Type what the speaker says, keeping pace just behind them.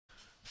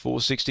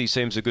$4.60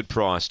 seems a good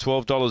price.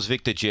 $12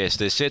 Victor Jess.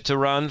 They're set to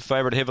run.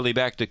 Favourite heavily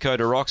back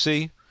Dakota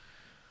Roxy.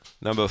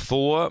 Number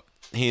 4.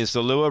 Here's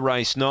the lure.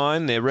 Race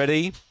 9. They're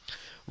ready.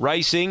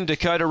 Racing,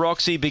 Dakota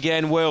Roxy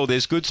began well.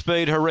 There's good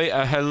speed.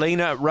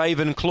 Helena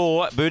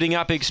Ravenclaw booting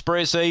up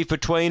Express Eve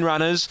between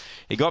runners.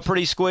 He got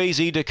pretty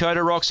squeezy.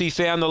 Dakota Roxy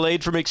found the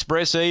lead from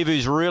Express Eve,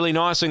 who's really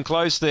nice and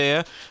close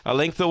there. A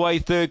length away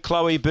third,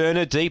 Chloe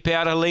Burner. Deep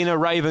out, Helena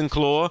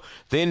Ravenclaw.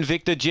 Then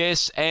Victor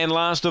Jess. And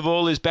last of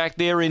all is back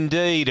there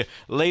indeed.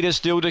 Leader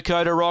still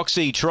Dakota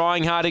Roxy.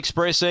 Trying hard,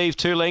 Express Eve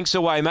 2 lengths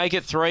away. Make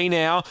it 3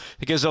 now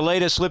because the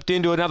leader slipped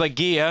into another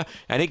gear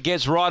and it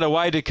gets right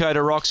away,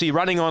 Dakota Roxy.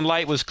 Running on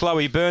late was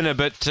Chloe Burner,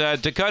 but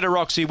Dakota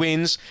Roxy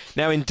wins.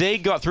 Now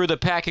Indeed got through the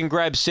pack and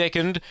grabbed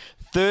second.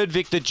 Third,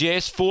 Victor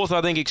Jess. Fourth,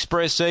 I think,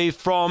 Express Eve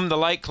from the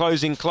late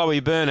closing Chloe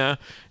Burner.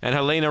 And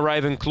Helena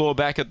Ravenclaw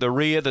back at the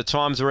rear. The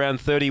time's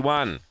around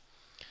 31.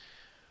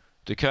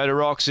 Dakota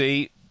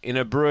Roxy in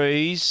a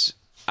breeze.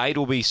 8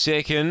 will be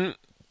second,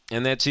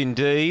 and that's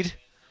Indeed.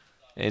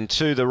 And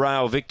to the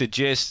rail, Victor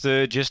Jess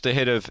third, just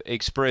ahead of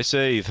Express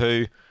Eve,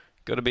 who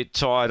got a bit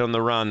tired on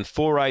the run.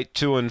 4, 8,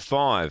 2 and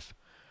 5.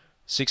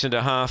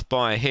 6.5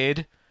 by a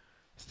head.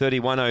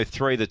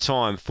 31.03 the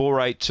time.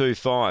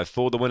 4.825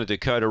 for the winner,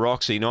 Dakota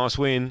Roxy. Nice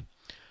win.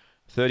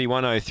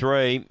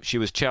 31.03. She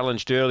was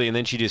challenged early and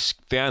then she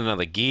just found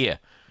another gear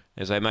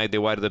as they made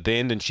their way to the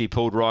bend and she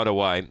pulled right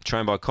away.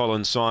 Trained by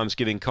Colin Symes,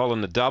 giving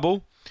Colin the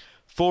double.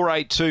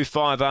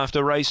 4.825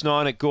 after race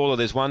 9 at Gawler.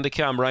 There's one to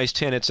come. Race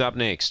 10, it's up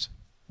next.